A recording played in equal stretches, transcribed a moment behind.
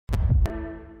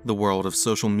The world of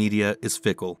social media is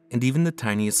fickle, and even the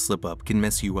tiniest slip-up can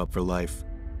mess you up for life.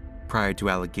 Prior to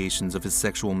allegations of his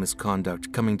sexual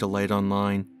misconduct coming to light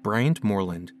online, Bryant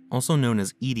Moreland, also known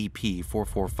as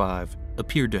EDP445,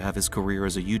 appeared to have his career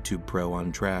as a YouTube pro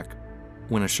on track.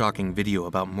 When a shocking video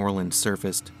about Moreland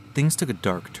surfaced, things took a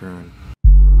dark turn.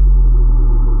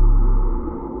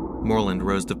 Moreland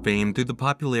rose to fame through the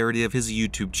popularity of his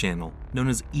YouTube channel, known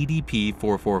as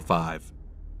EDP445.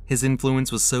 His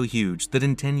influence was so huge that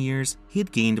in 10 years, he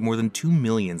had gained more than 2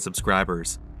 million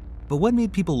subscribers. But what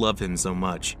made people love him so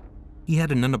much? He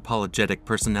had an unapologetic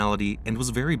personality and was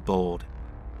very bold.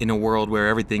 In a world where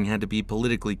everything had to be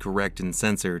politically correct and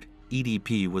censored,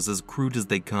 EDP was as crude as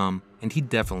they come, and he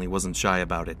definitely wasn't shy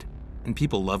about it. And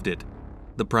people loved it.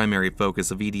 The primary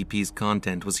focus of EDP's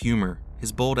content was humor,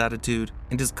 his bold attitude,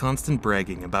 and his constant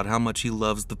bragging about how much he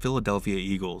loves the Philadelphia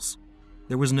Eagles.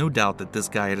 There was no doubt that this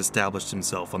guy had established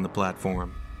himself on the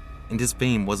platform. And his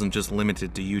fame wasn't just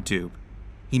limited to YouTube.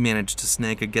 He managed to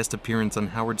snag a guest appearance on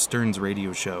Howard Stern's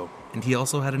radio show, and he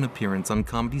also had an appearance on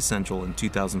Comedy Central in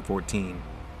 2014.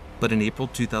 But in April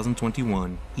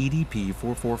 2021,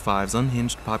 EDP445's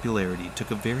unhinged popularity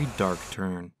took a very dark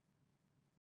turn.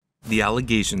 The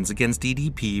allegations against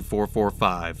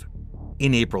EDP445.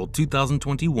 In April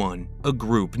 2021, a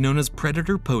group known as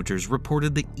Predator Poachers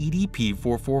reported that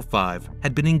EDP445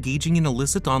 had been engaging in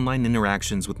illicit online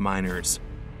interactions with minors.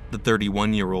 The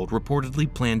 31-year-old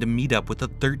reportedly planned to meet up with a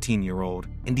 13-year-old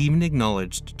and even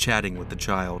acknowledged chatting with the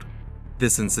child.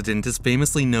 This incident is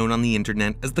famously known on the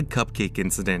internet as the cupcake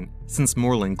incident, since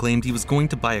Moreland claimed he was going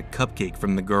to buy a cupcake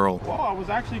from the girl. Well, I was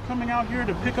actually coming out here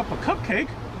to pick up a cupcake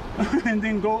and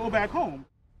then go back home.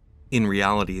 In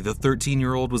reality, the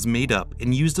 13-year-old was made up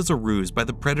and used as a ruse by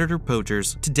the Predator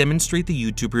Poachers to demonstrate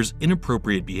the YouTuber's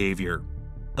inappropriate behavior.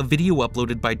 A video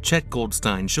uploaded by Chet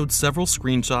Goldstein showed several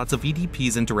screenshots of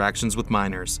EDP's interactions with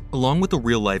minors, along with a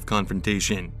real-life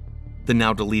confrontation. The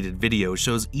now-deleted video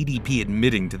shows EDP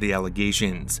admitting to the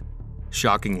allegations.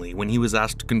 Shockingly, when he was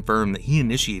asked to confirm that he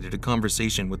initiated a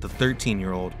conversation with the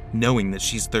 13-year-old, knowing that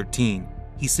she's 13,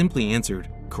 he simply answered,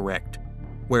 "Correct."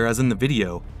 Whereas in the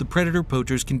video, the Predator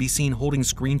Poachers can be seen holding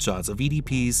screenshots of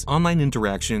EDP's online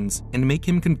interactions and make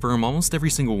him confirm almost every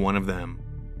single one of them.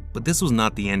 But this was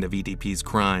not the end of EDP's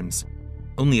crimes.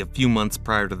 Only a few months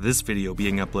prior to this video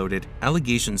being uploaded,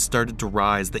 allegations started to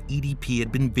rise that EDP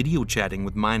had been video chatting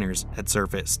with minors had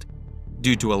surfaced.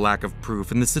 Due to a lack of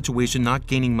proof and the situation not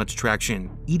gaining much traction,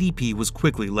 EDP was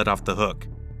quickly let off the hook.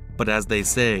 But as they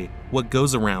say, what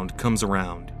goes around comes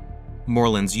around.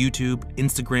 Moreland's YouTube,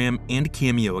 Instagram, and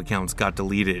Cameo accounts got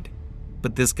deleted.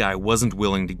 But this guy wasn't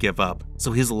willing to give up,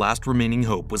 so his last remaining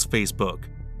hope was Facebook.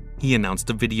 He announced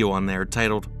a video on there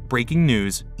titled, "Breaking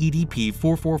News,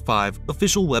 EDP445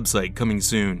 official website coming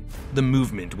soon. The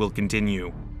movement will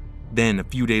continue." Then, a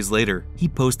few days later, he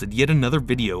posted yet another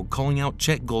video calling out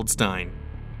Chet Goldstein.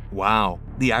 Wow,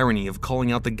 the irony of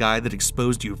calling out the guy that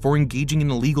exposed you for engaging in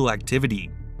illegal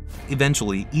activity.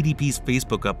 Eventually, EDP's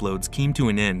Facebook uploads came to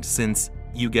an end since,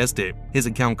 you guessed it, his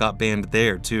account got banned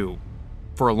there too.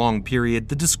 For a long period,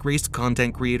 the disgraced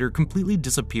content creator completely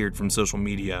disappeared from social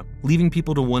media, leaving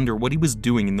people to wonder what he was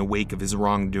doing in the wake of his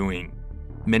wrongdoing.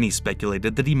 Many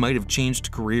speculated that he might have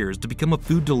changed careers to become a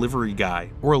food delivery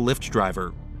guy or a Lyft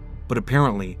driver. But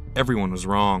apparently, everyone was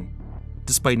wrong.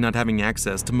 Despite not having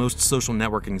access to most social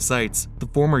networking sites, the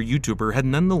former YouTuber had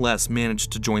nonetheless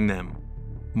managed to join them.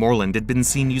 Moreland had been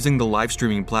seen using the live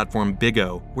streaming platform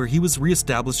Bigo, where he was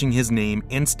re-establishing his name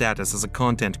and status as a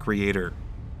content creator.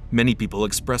 Many people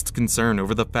expressed concern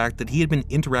over the fact that he had been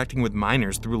interacting with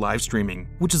minors through live streaming,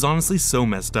 which is honestly so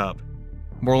messed up.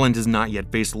 Moreland has not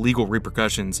yet faced legal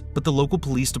repercussions, but the local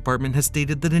police department has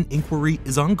stated that an inquiry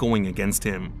is ongoing against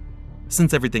him.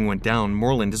 Since everything went down,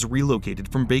 Moreland has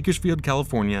relocated from Bakersfield,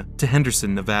 California to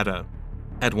Henderson, Nevada.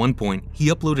 At one point, he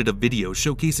uploaded a video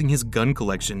showcasing his gun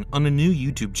collection on a new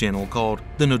YouTube channel called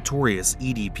The Notorious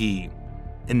EDP.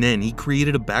 And then he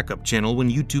created a backup channel when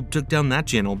YouTube took down that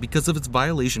channel because of its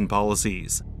violation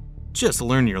policies. Just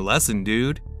learn your lesson,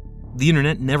 dude. The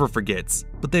internet never forgets,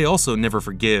 but they also never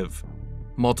forgive.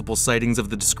 Multiple sightings of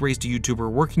the disgraced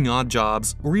YouTuber working odd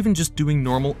jobs or even just doing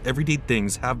normal, everyday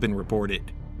things have been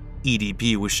reported.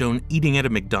 EDP was shown eating at a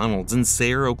McDonald's in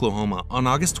Sayre, Oklahoma on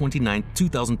August 29,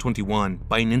 2021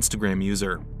 by an Instagram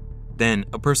user. Then,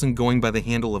 a person going by the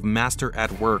handle of Master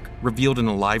at Work revealed in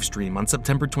a live stream on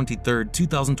September 23,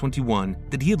 2021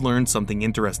 that he had learned something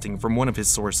interesting from one of his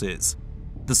sources.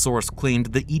 The source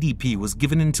claimed that EDP was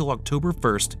given until October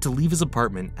 1st to leave his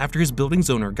apartment after his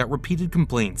building's owner got repeated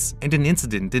complaints and an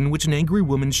incident in which an angry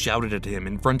woman shouted at him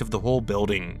in front of the whole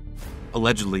building.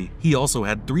 Allegedly, he also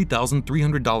had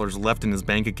 $3,300 left in his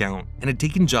bank account and had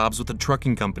taken jobs with a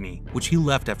trucking company, which he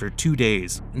left after 2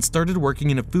 days, and started working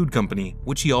in a food company,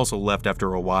 which he also left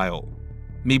after a while.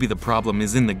 Maybe the problem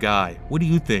is in the guy. What do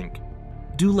you think?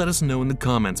 Do let us know in the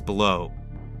comments below.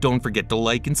 Don't forget to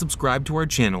like and subscribe to our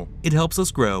channel. It helps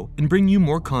us grow and bring you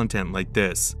more content like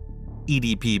this.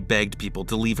 EDP begged people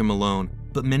to leave him alone,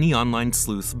 but many online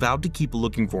sleuths vowed to keep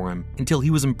looking for him until he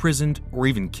was imprisoned or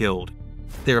even killed.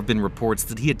 There have been reports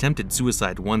that he attempted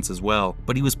suicide once as well,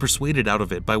 but he was persuaded out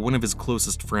of it by one of his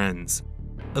closest friends.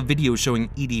 A video showing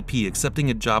EDP accepting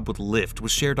a job with Lyft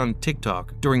was shared on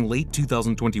TikTok during late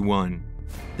 2021.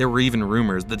 There were even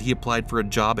rumors that he applied for a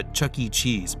job at Chuck E.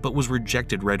 Cheese but was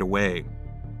rejected right away.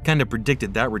 Kinda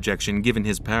predicted that rejection given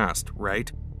his past,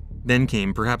 right? Then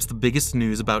came perhaps the biggest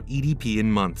news about EDP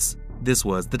in months. This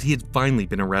was that he had finally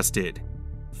been arrested.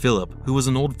 Philip, who was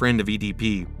an old friend of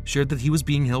EDP, shared that he was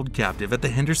being held captive at the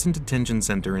Henderson Detention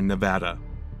Center in Nevada.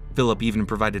 Philip even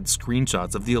provided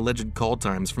screenshots of the alleged call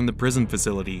times from the prison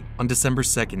facility on December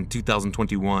 2,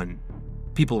 2021.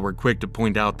 People were quick to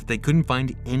point out that they couldn't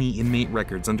find any inmate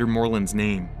records under Moreland's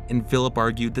name, and Philip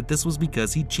argued that this was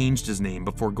because he changed his name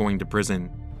before going to prison.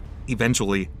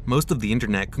 Eventually, most of the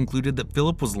internet concluded that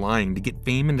Philip was lying to get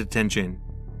fame and attention.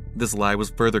 This lie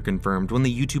was further confirmed when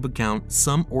the YouTube account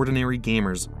Some Ordinary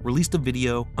Gamers released a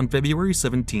video on February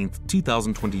 17,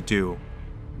 2022.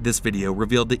 This video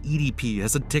revealed that EDP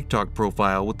has a TikTok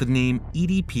profile with the name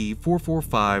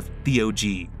EDP445 The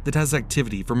OG that has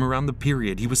activity from around the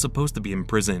period he was supposed to be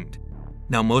imprisoned.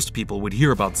 Now, most people would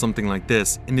hear about something like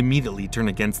this and immediately turn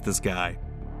against this guy.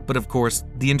 But of course,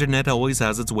 the internet always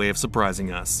has its way of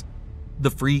surprising us. The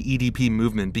Free EDP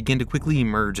movement began to quickly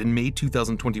emerge in May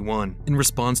 2021 in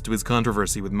response to his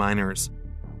controversy with minors.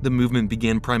 The movement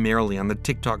began primarily on the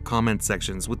TikTok comment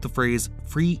sections with the phrase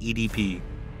Free EDP.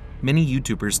 Many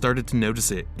YouTubers started to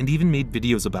notice it and even made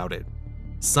videos about it.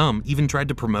 Some even tried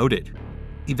to promote it.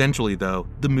 Eventually though,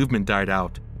 the movement died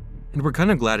out. And we're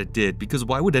kinda glad it did, because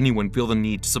why would anyone feel the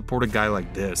need to support a guy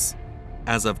like this?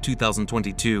 As of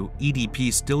 2022,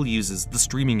 EDP still uses the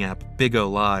streaming app Big O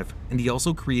Live, and he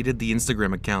also created the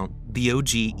Instagram account The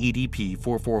OG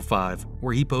EDP445,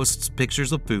 where he posts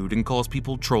pictures of food and calls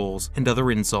people trolls and other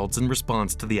insults in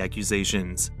response to the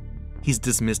accusations. He's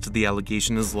dismissed the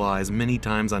allegation as lies many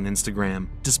times on Instagram,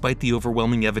 despite the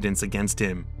overwhelming evidence against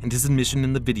him and his admission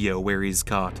in the video where he's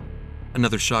caught.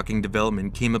 Another shocking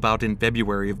development came about in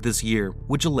February of this year,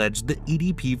 which alleged that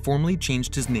EDP formally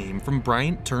changed his name from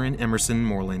Bryant Emerson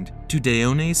Moreland to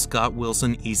Deone Scott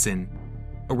Wilson Eason.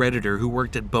 A Redditor who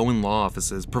worked at Bowen Law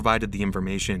Offices provided the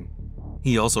information.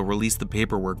 He also released the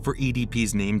paperwork for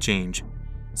EDP's name change.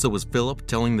 So was Philip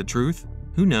telling the truth?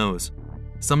 Who knows?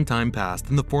 Some time passed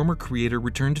and the former creator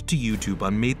returned to YouTube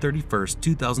on May 31,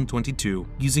 2022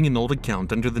 using an old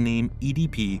account under the name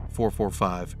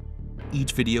EDP445.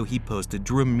 Each video he posted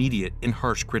drew immediate and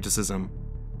harsh criticism.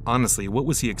 Honestly, what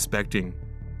was he expecting?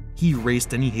 He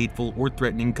erased any hateful or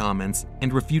threatening comments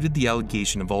and refuted the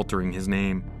allegation of altering his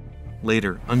name.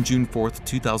 Later, on June 4,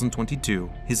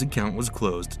 2022, his account was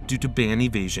closed due to ban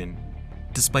evasion.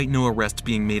 Despite no arrest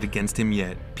being made against him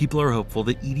yet, people are hopeful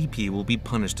that EDP will be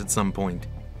punished at some point.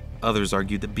 Others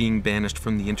argue that being banished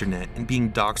from the internet and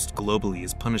being doxxed globally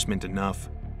is punishment enough.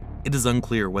 It is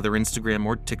unclear whether Instagram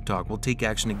or TikTok will take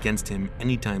action against him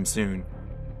anytime soon.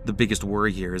 The biggest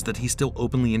worry here is that he still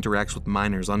openly interacts with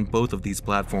minors on both of these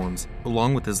platforms,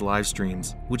 along with his live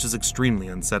streams, which is extremely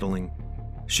unsettling.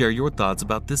 Share your thoughts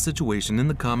about this situation in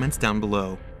the comments down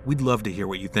below. We'd love to hear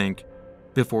what you think.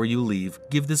 Before you leave,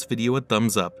 give this video a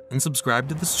thumbs up and subscribe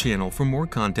to this channel for more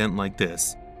content like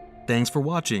this. Thanks for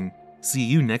watching. See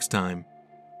you next time.